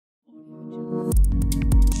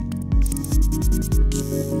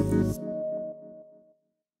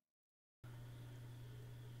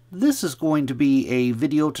This is going to be a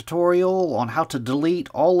video tutorial on how to delete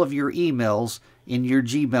all of your emails in your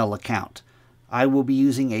Gmail account. I will be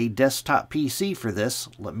using a desktop PC for this.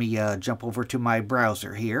 Let me jump over to my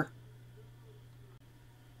browser here.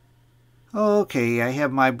 Okay, I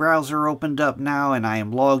have my browser opened up now and I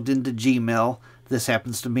am logged into Gmail. This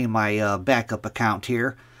happens to be my backup account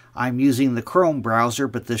here. I'm using the Chrome browser,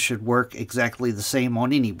 but this should work exactly the same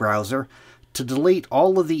on any browser. To delete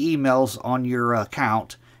all of the emails on your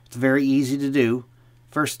account, it's very easy to do.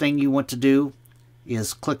 First thing you want to do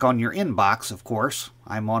is click on your inbox, of course.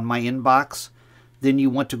 I'm on my inbox. Then you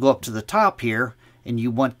want to go up to the top here and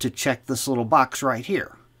you want to check this little box right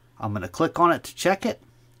here. I'm going to click on it to check it.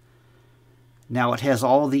 Now it has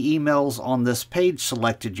all the emails on this page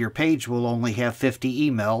selected. Your page will only have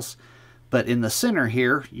 50 emails, but in the center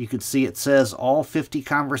here you can see it says all 50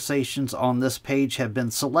 conversations on this page have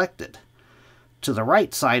been selected. To the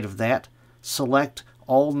right side of that, select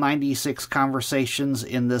all 96 conversations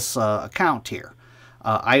in this account here.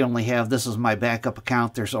 I only have, this is my backup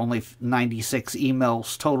account, there's only 96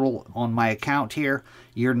 emails total on my account here.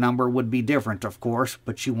 Your number would be different, of course,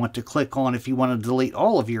 but you want to click on, if you want to delete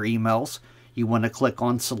all of your emails, you want to click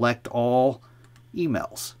on Select All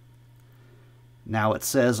Emails. Now it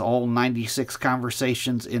says all 96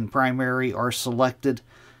 conversations in primary are selected.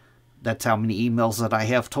 That's how many emails that I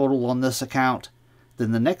have total on this account.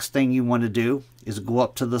 Then the next thing you want to do is go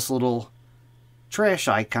up to this little trash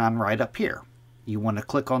icon right up here. You want to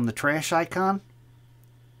click on the trash icon.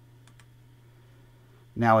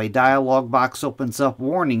 Now a dialog box opens up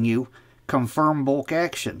warning you, confirm bulk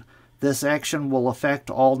action. This action will affect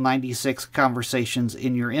all 96 conversations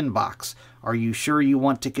in your inbox. Are you sure you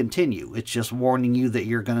want to continue? It's just warning you that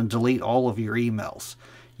you're going to delete all of your emails.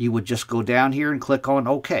 You would just go down here and click on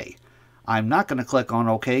OK. I'm not going to click on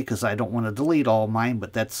OK because I don't want to delete all mine,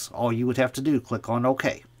 but that's all you would have to do, click on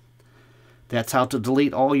OK. That's how to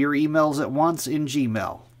delete all your emails at once in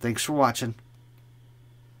Gmail. Thanks for watching.